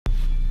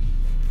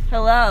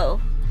Hello,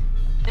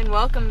 And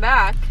welcome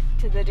back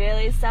to the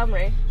Daily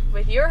Summary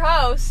with your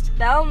host,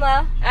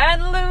 Thelma.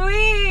 and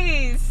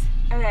Louise.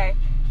 Okay,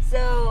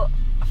 so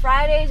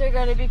Fridays are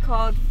going to be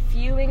called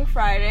Fuming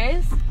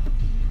Fridays.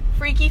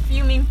 Freaky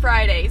Fuming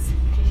Fridays.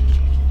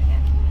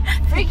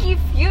 Freaky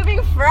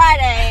Fuming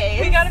Fridays!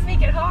 We gotta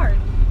make it hard.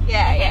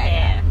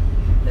 Yeah.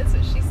 That's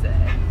what she said.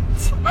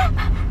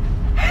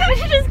 Did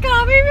you just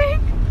copy me?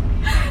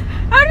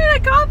 How did I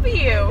copy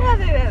you?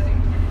 Nothing.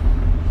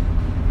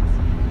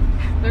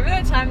 Remember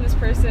that time this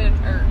person,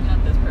 or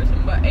not this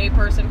person, but a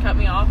person cut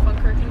me off on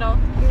Kirkendall?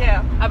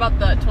 Yeah. About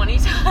the 20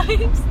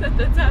 times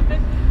that's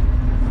happened?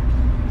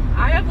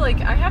 I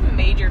have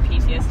major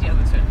PTSD on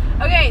this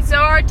one. Okay, so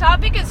our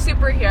topic is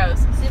superheroes.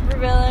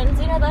 Supervillains,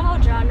 you know, that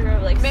whole genre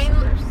of,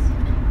 supers.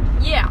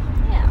 Yeah.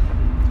 Yeah.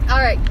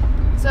 Alright,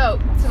 so,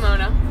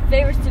 Simona.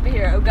 Favorite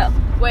superhero, go.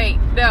 Wait,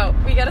 no,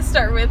 we gotta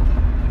start with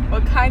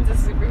what kinds of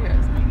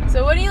superheroes.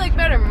 So what do you like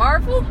better,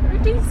 Marvel or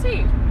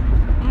DC?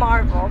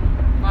 Marvel.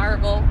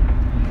 Marvel.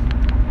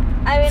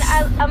 I mean,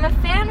 I'm a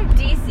fan of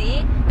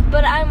DC,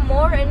 but I'm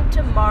more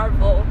into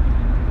Marvel.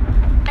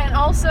 And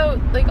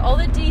also, all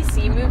the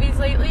DC movies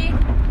lately,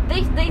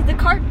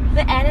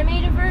 The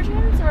animated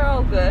versions are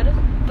all good,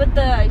 but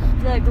the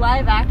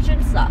live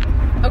action suck.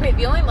 okay,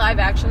 the only live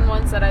action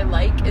ones that I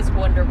like is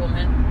Wonder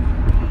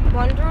Woman.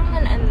 Wonder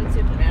Woman and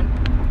Superman.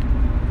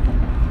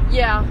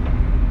 Yeah.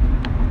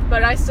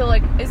 But I still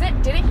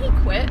didn't he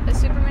quit as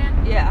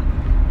Superman? Yeah.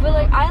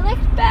 But I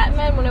liked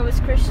Batman when it was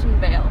Christian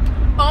Bale.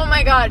 Oh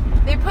my god,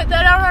 they put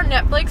that out on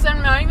Netflix,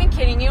 I'm not even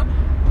kidding you.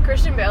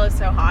 Christian Bale is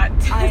so hot.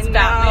 I know.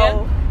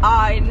 Batman.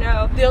 I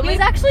know. The only- He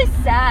was actually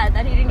sad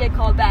that he didn't get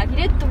called back. He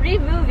did 3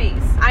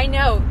 movies. I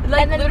know.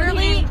 And then literally,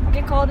 when he didn't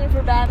get called in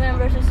for Batman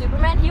versus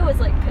Superman, he was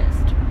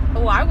pissed.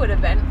 oh, I would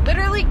have been.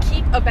 Literally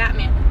keep a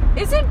Batman.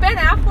 Isn't Ben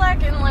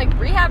Affleck in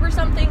rehab or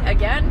something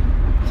again?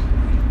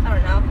 I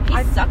don't know.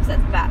 He sucks as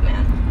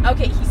Batman.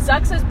 Okay, he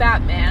sucks as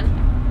Batman.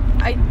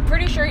 I'm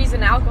pretty sure he's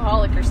an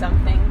alcoholic or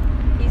something.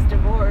 He's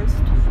divorced.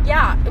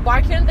 Yeah,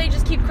 why can't they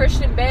just keep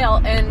Christian Bale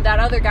and that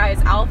other guy is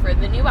Alfred?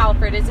 The new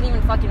Alfred isn't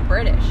even fucking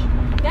British.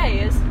 Yeah, he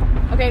is.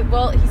 Okay,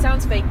 well, he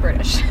sounds fake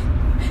British.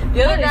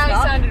 The other No, he's guy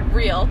not. sounded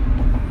real.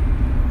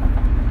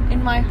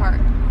 In my heart.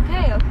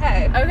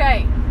 Okay.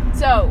 Okay,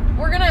 so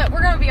we're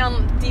gonna be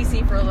on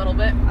DC for a little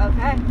bit.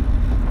 Okay.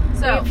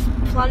 So,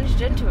 We've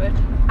plunged into it.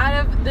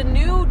 out of the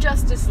new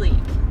Justice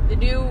League, the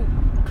new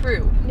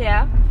crew,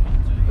 Yeah.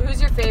 who's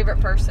your favorite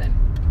person?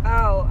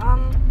 Oh,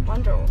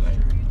 Wonder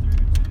Woman.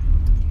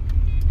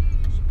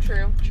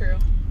 True.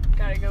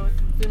 Gotta go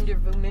with Wonder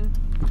Woman.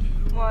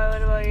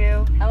 What about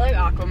you? I like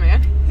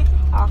Aquaman.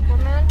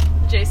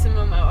 Aquaman? Jason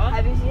Momoa.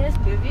 Have you seen this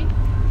movie?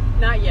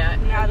 Not yet.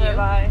 Have Neither you? have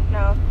I.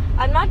 No.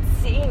 I'm not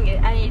seeing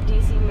any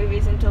DC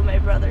movies until my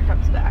brother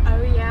comes back.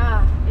 Oh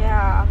yeah.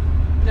 Yeah.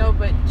 No,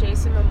 but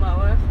Jason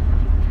Momoa,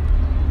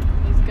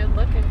 he's good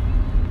looking.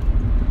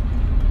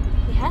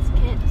 He has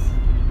kids.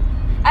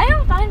 I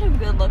don't find him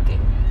good looking.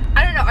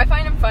 I don't know. I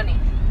find him funny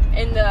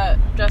in the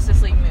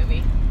Justice League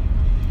movie,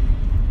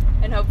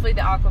 and hopefully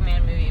the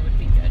Aquaman movie would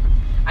be good.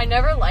 I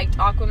never liked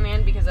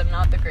Aquaman because I'm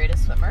not the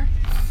greatest swimmer.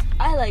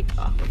 I like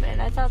Aquaman.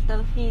 I thought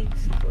that he's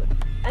good.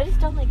 I just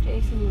don't like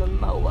Jason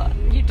Momoa.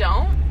 You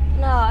don't?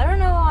 No, I don't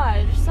know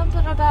why. There's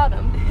something about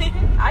him.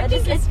 I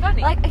think it's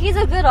funny. He's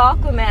a good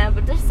Aquaman,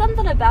 but there's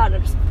something about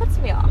him just puts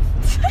me off.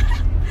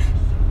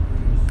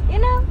 You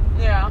know?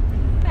 Yeah,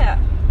 Yeah.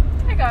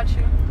 I got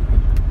you.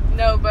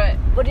 No, but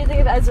What do you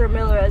think of Ezra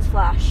Miller as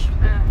Flash?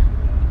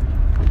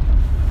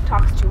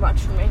 Talks too much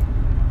for me.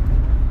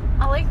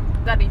 I like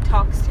that he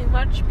talks too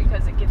much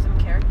because it gives him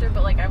character.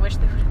 But I wish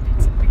they would have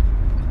picked something.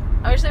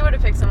 I wish they would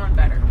have picked someone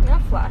better. You know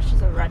Flash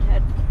is a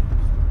redhead.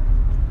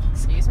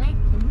 Excuse me?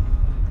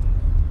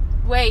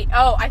 Wait,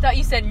 oh, I thought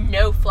you said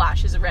no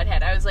Flash is a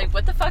redhead. I was like,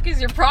 what the fuck is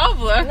your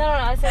problem? No,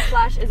 I said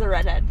Flash is a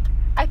redhead.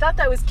 I thought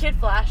that was Kid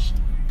Flash.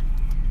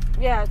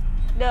 Yeah.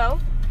 No.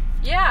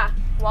 Yeah,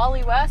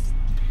 Wally West.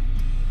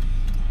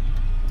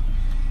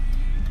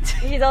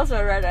 He's also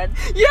a redhead.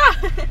 Yeah!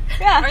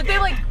 Yeah. Aren't they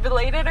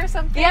related or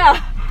something?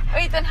 Yeah.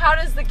 Wait, then how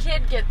does the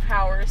kid get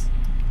powers?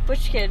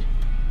 Which kid?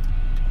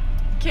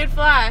 Kid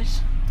Flash.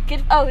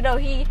 Oh no,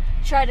 he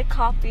tried to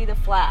copy the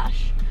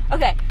Flash.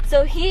 Okay,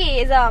 so he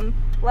is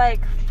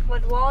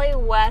what Wally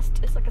West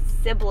is a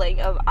sibling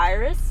of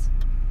Iris,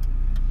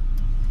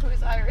 Who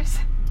is Iris?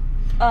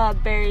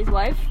 Barry's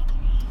wife.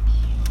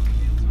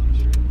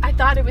 I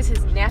thought it was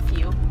his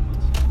nephew.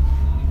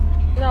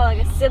 No,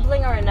 a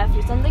sibling or a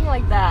nephew, something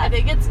like that. I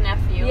think it's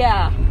nephew.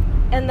 Yeah.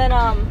 And then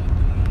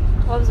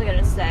what was I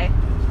gonna say?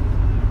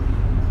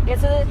 Yeah,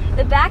 so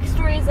the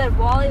backstory is that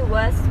Wally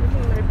West was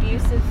from an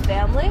abusive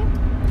family,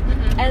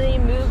 Mm-hmm. and he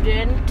moved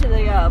into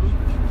the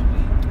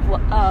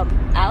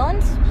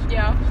Allens.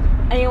 Yeah.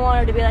 and he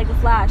wanted to be like the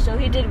Flash, so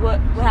he did what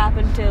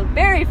happened to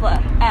Barry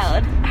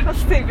Allen. I was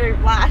saying Barry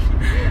Flash.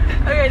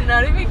 Okay,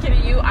 not even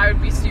kidding you, I would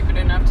be stupid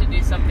enough to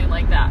do something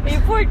like that. He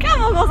poured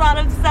chemicals on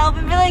himself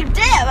and be like,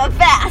 damn, I'm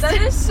fast.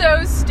 That is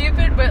so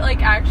stupid, but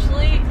like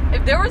actually,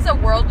 if there was a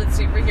world with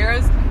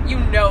superheroes, you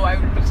know I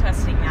would be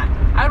testing that.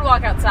 I would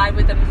walk outside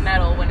with a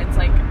medal when it's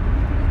like,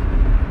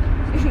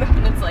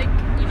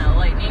 you know,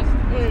 lightning.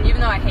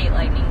 Even though I hate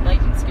lightning,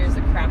 lightning scares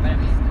the crap out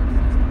of me.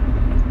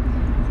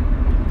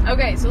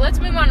 Okay, so let's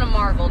move on to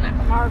Marvel now.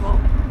 Marvel.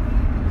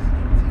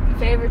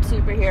 Favorite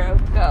superhero?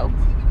 Go.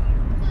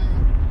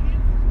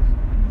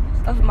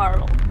 Of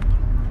Marvel.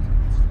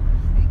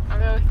 I'll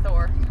go with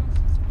Thor.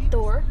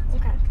 Thor?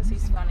 Okay. Because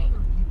he's funny.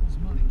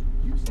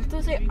 I was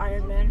gonna say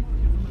Iron Man.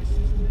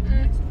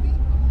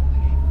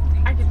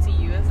 I could see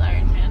you as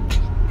Iron Man.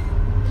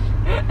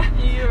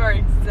 You are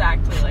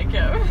exactly like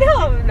him. No,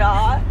 I'm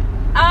not.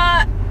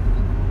 I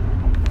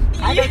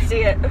don't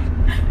see it.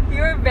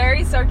 You're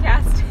very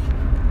sarcastic.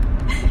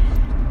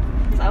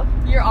 So?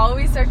 You're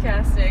always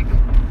sarcastic.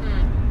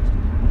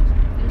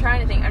 I'm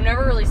trying to think. I've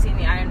never really seen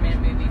the Iron Man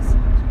movies.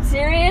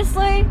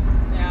 Seriously?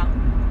 Yeah.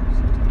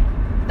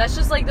 That's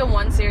just like the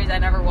one series I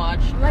never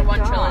watched. Oh my the one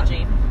God.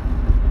 trilogy.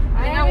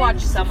 I think I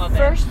watched some of it.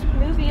 First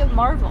movie of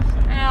Marvel.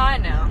 Yeah, I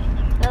know.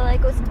 That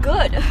like was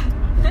good.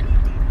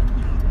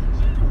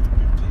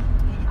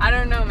 I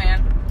don't know,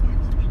 man.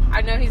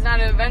 I know he's not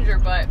an Avenger,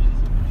 but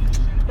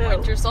Who?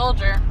 Winter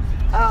Soldier.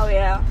 Oh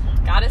yeah.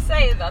 Gotta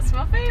say, that's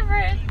my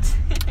favorite.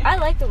 I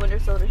like the Winter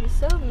Soldier. He's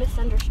so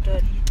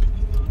misunderstood.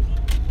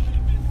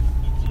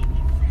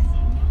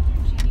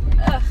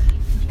 Ugh.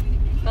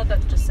 I thought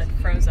that just said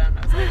Frozen.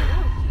 I was like,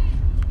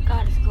 ooh,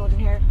 God, it's cold in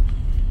here.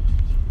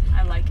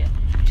 I like it.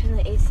 Turn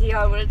the AC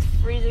on when it's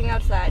freezing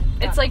outside.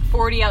 It's like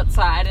 40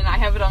 outside, and I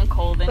have it on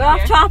cold in We're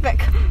here. off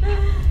topic.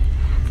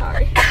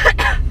 Sorry.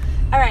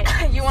 All right.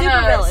 You want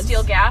to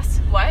steal gas?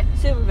 What?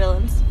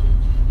 Supervillains.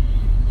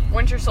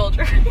 Winter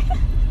Soldier.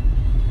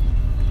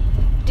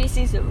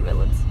 DC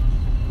supervillains.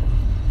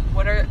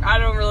 What are? I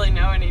don't really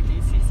know any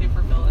DC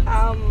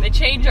supervillains. They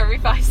change every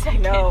 5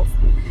 seconds. No.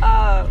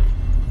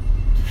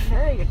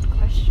 Very good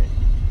question.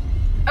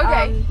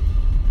 Okay.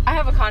 I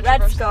have a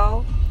controversy. Red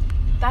Skull.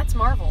 That's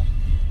Marvel.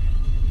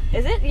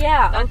 Is it?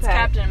 Yeah. That's okay.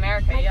 Captain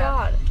America. Oh my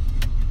God.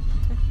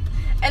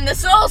 And the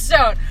Soul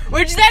Stone,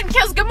 which then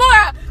kills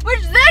Gamora,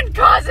 which then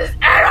causes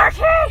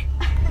anarchy.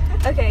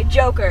 Okay,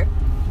 Joker.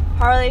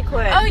 Harley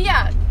Quinn. Oh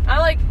yeah, I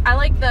like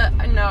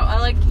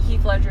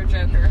Heath Ledger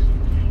Joker.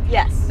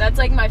 Yes. That's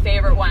like my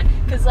favorite one,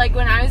 cause like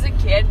when I was a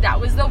kid, that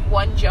was the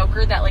one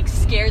Joker that like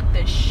scared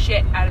the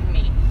shit out of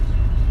me.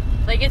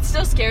 Like it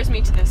still scares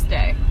me to this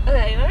day.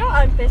 Okay, you know what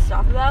I'm pissed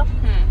off about?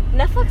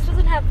 Netflix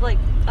doesn't have like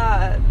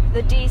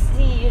the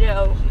DC,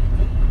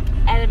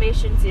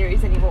 animation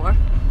series anymore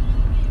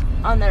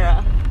on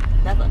their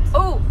Netflix.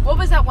 Oh, what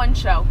was that one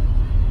show?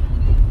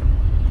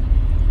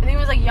 I think it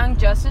was like Young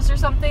Justice or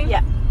something.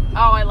 Yeah.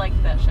 Oh, I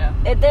liked that show.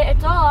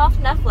 It's all off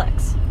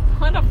Netflix.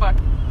 What a fuck.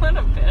 What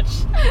a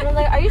bitch. And I'm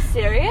like, are you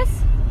serious?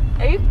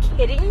 Are you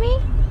kidding me?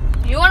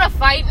 You want to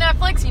fight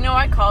Netflix? You know,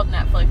 I called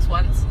Netflix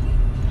once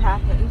What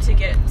happened? to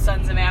get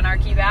Sons of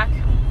Anarchy back.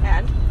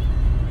 And?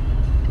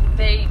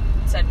 They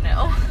said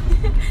no.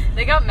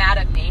 They got mad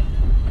at me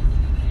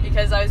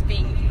because I was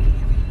being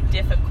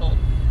difficult.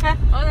 I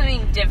wasn't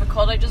being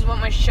difficult. I just want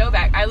my show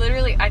back.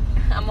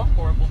 I'm a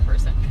horrible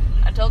person.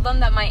 I told them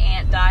that my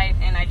aunt died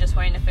and I just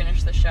wanted to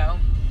finish the show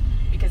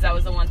because that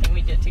was the one thing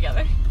we did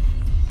together.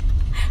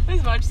 It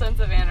was much Sons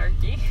of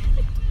Anarchy.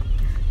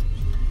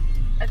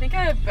 I think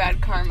I have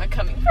bad karma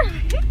coming from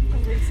me. I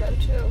think so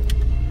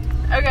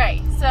too.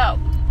 Okay, so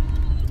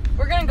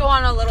we're gonna go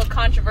on a little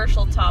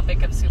controversial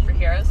topic of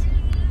superheroes.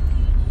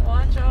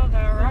 Watch all the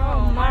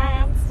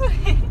romance.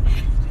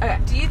 Okay.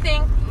 Do you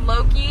think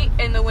Loki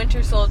and the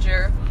Winter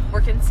Soldier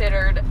were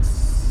considered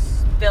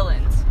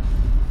villains?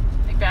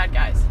 Like bad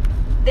guys?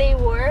 They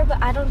were,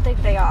 but I don't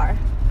think they are.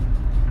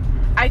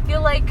 I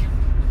feel like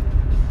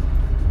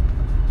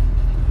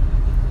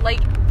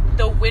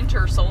the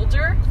Winter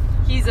Soldier,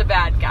 he's a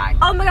bad guy.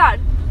 Oh my God.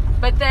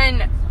 But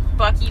then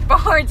Bucky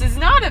Barnes is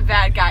not a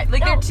bad guy.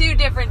 Like, they're two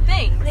different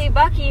things. The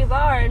Bucky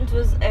Barnes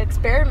was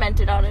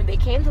experimented on and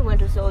became the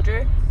Winter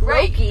Soldier.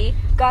 Right. Loki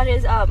got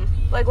his,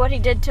 like what he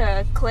did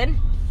to Clint,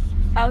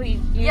 how he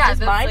used his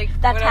mind,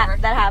 like, that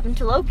happened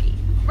to Loki.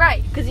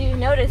 Right. Because you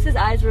notice his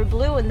eyes were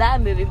blue in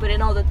that movie, but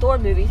in all the Thor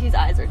movies, his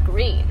eyes are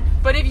green.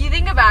 But if you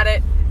think about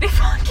it, they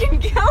fucking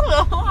killed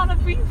a lot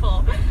of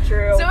people.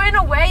 True. So in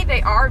a way,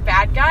 they are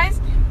bad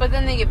guys, but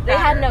then they get better.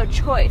 They had no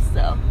choice,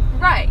 though.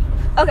 Right.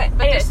 Okay,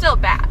 But they're still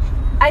bad.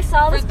 I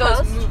saw this for those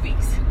post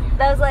movies.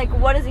 that was like,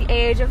 what is the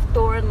age of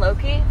Thor and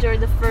Loki during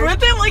the first... Weren't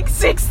they like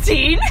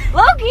 16?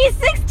 Loki's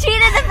 16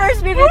 in the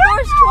first movie,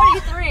 Thor's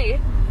 23.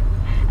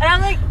 And I'm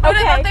like, okay. But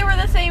I thought they were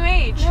the same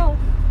age. No.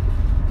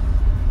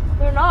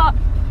 They're not.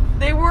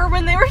 They were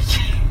when they were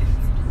kids.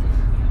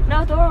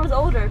 No, Thor was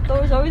older.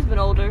 Thor's always been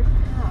older.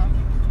 Oh.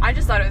 I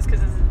just thought it was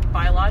because his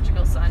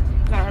biological son.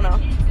 I don't know.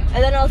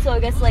 And then also, I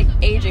guess, like,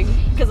 aging.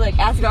 Because, like,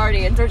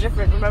 Asgardians are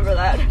different. Remember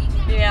that.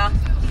 Yeah.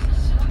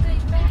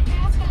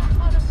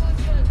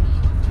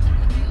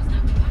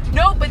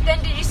 No, but then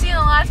did you see in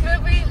the last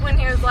movie when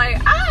he was like,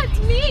 ah, it's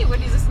me,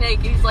 when he's a snake,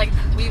 and he's like,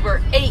 we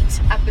were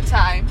 8 at the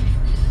time.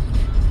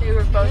 They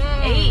were both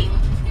 8.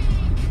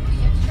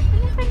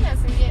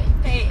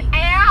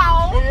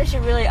 Ow! Then they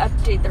should really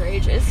update their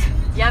ages.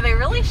 Yeah, they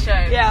really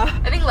should. Yeah.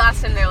 I think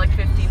last time they were like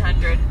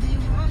 1500.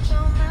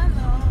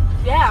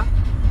 Yeah.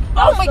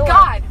 Oh my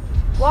god!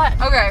 What?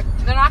 Okay,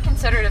 they're not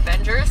considered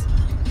Avengers,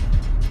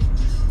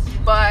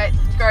 but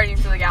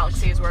Guardians of the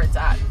Galaxy is where it's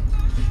at.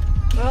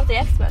 What about the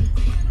X-Men?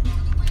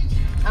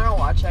 I don't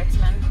watch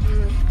X-Men.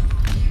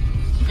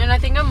 And I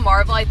think of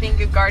Marvel, I think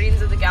of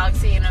Guardians of the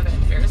Galaxy and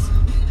Avengers.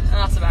 And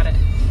that's about it.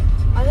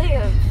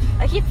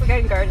 I keep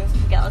forgetting Guardians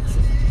of the Galaxy.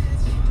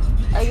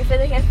 I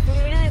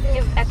immediately think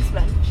of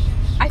X-Men.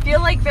 I feel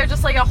like they're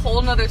just like a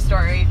whole nother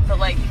story, but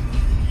like,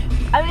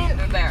 I mean,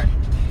 they're there.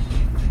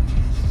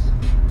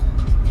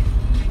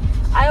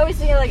 I always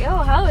think like, oh,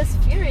 how is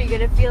Fury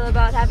gonna feel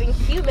about having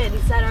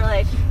humans that are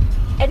like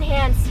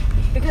enhanced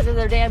because of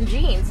their damn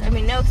genes? I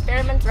mean, no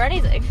experiments or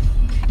anything.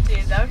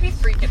 Dude, that would be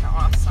freaking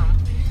awesome.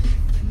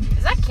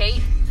 Is that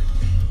Kate?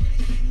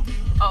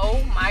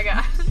 Oh my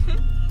god.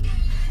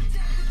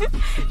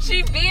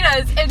 She beat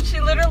us and she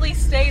literally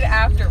stayed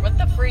after. What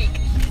the freak?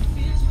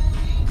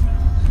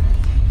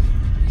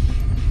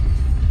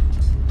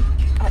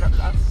 I don't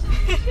know.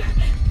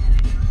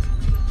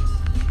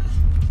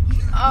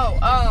 Oh,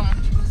 I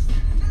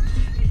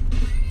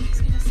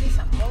was gonna say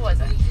something. What was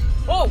it?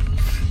 Oh!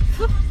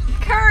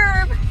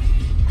 Curb!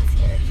 That's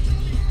scary.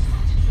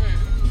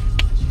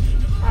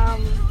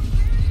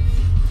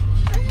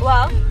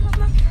 Well,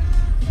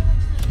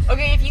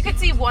 okay, if you could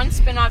see one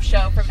spin-off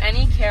show from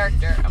any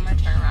character, I'm gonna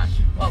turn around.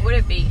 What would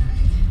it be?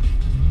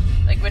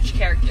 Like, which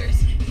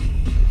characters?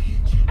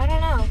 I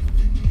don't know.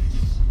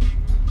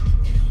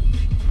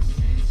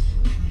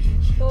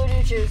 Who would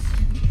you choose?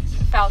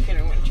 Falcon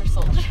and Winter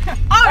Soldier.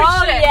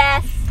 Oh shit!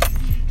 Yes!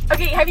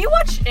 Okay, have you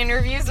watched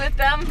interviews with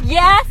them?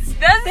 Yes!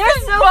 That's They're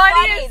the so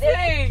funniest funny.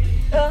 thing!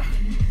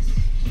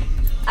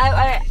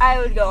 I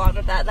would go on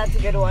with that. That's a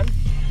good one.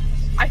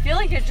 I feel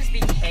like it'd just be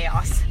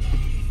chaos.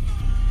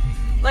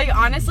 Like,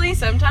 honestly,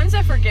 sometimes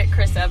I forget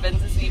Chris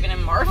Evans is even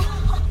in Marvel.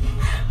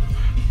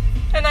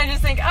 And I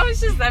just think, oh, it's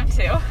just them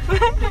two.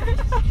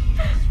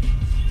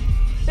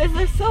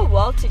 They're so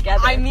well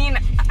together. I mean,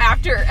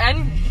 after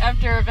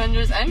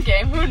Avengers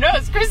Endgame, who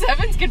knows? Chris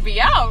Evans could be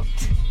out.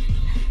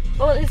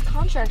 Well, his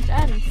contract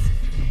ends.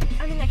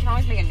 I mean, they can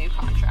always make a new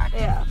contract.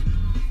 Yeah.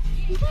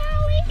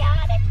 Well, we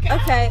gotta go.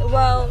 Okay,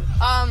 well,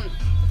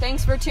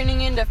 thanks for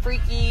tuning in to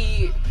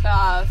Freaky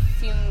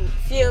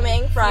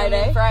Fuming Friday.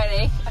 Fuming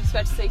Friday. I was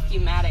about to say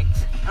fumatic.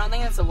 I don't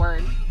think that's a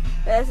word.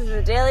 This is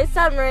the Daily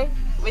Summary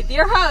With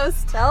your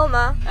host,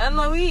 Thelma and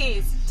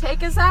Louise.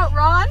 Take us out,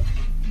 Ron.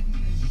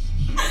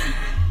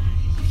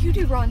 You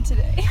do Ron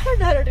today. I don't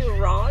know how to do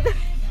Ron.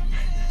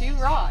 Do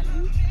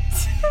Ron.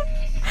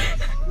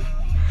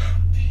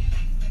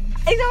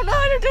 I don't know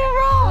how to do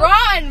Ron.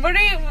 Ron, what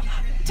are you...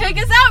 Take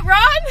us out,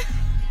 Ron.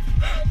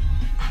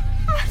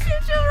 How do you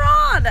do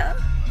Ron?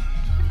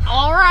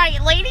 All right,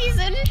 ladies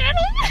and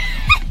gentlemen.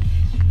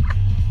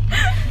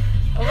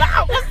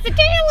 That was the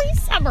Daily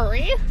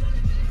Summary.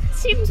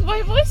 Seems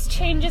my voice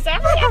changes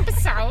every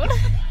episode.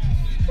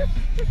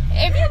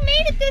 If you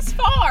made it this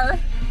far,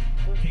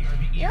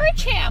 you're a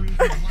champ.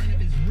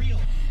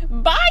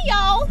 Bye,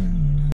 y'all.